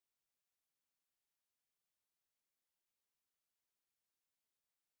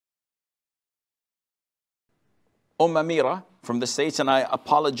Amira from the States, and I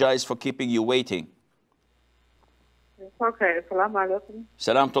apologize for keeping you waiting. It's okay. Assalamu alaikum.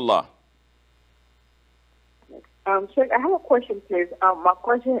 Salamtullah. Sheikh, I have a question, please. My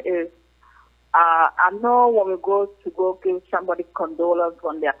question is, I know when we go give somebody condolence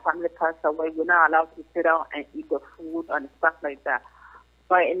when their family passed away, we're not allowed to sit down and eat the food and stuff like that.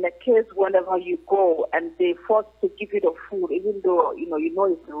 But in the case whenever you go and they force to give you the food, even though you know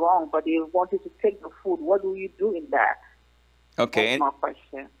it's wrong, but they want you to take the food, what do you do in that? Okay. That's my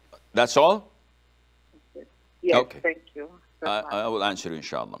question. That's all? Yes, okay. Thank you. I will answer you,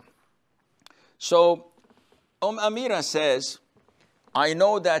 inshallah. So, Amira says, I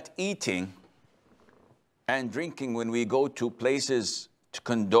know that eating and drinking when we go to places to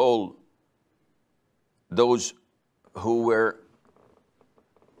condole those who were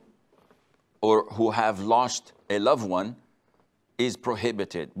or who have lost a loved one is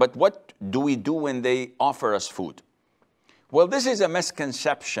prohibited. But what do we do when they offer us food? Well, this is a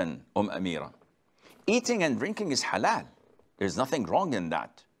misconception, Amira. Eating and drinking is halal. There's nothing wrong in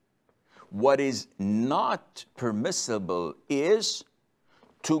that. What is not permissible is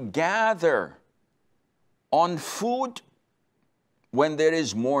to gather on food when there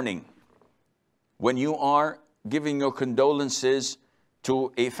is mourning, when you are giving your condolences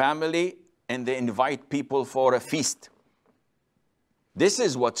to a family and they invite people for a feast. This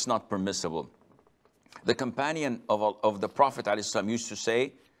is what's not permissible. The companion of the Prophet ﷺ used to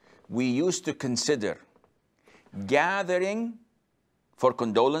say, we used to consider gathering for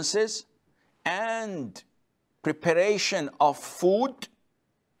condolences and preparation of food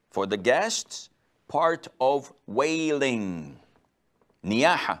for the guests part of wailing,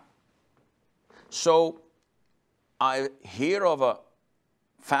 niyaha. So I hear of a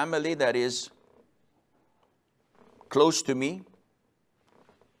family that is close to me,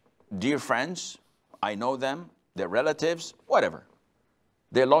 dear friends, I know them, they're relatives, whatever.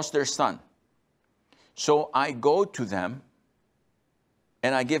 They lost their son. So I go to them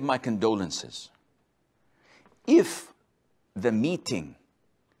and I give my condolences. If the meeting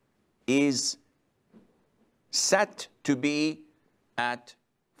is set to be at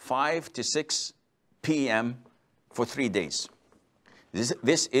 5 to 6 p.m. for 3 days,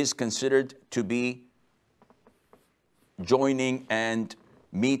 this is considered to be joining and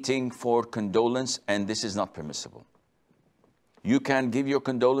meeting for condolence, and this is not permissible. You can give your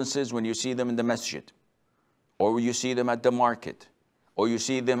condolences when you see them in the masjid, or you see them at the market, or you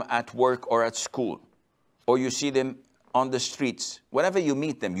see them at work or at school, or you see them on the streets. Whenever you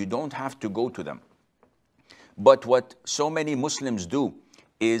meet them, you don't have to go to them. But what so many Muslims do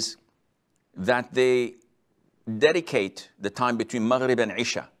is that they dedicate the time between Maghrib and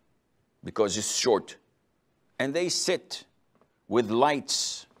Isha, because it's short, and they sit with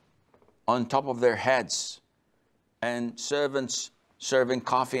lights on top of their heads and servants serving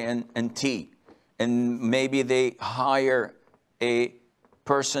coffee and tea. And maybe they hire a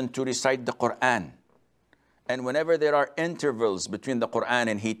person to recite the Quran. And whenever there are intervals between the Quran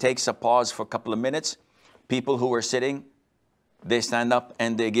and he takes a pause for a couple of minutes, people who are sitting, they stand up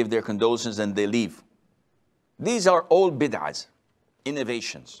and they give their condolences and they leave. These are all bid'ahs,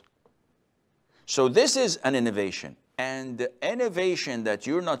 innovations. So this is an innovation. And the innovation that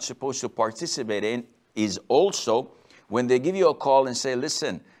you're not supposed to participate in is also when they give you a call and say,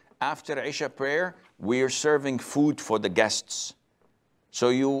 listen, after Isha prayer, we are serving food for the guests. So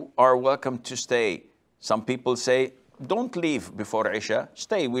you are welcome to stay. Some people say, don't leave before Isha,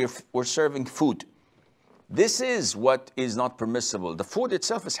 stay, we're serving food. This is what is not permissible. The food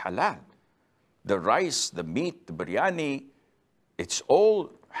itself is halal. The rice, the meat, the biryani, it's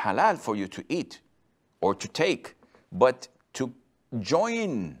all halal for you to eat or to take. But to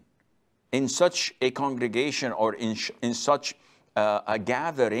join in such a congregation or in such a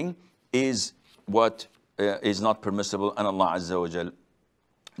gathering is what is not permissible, and Allah Azza wa Jal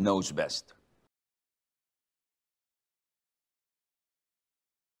knows best.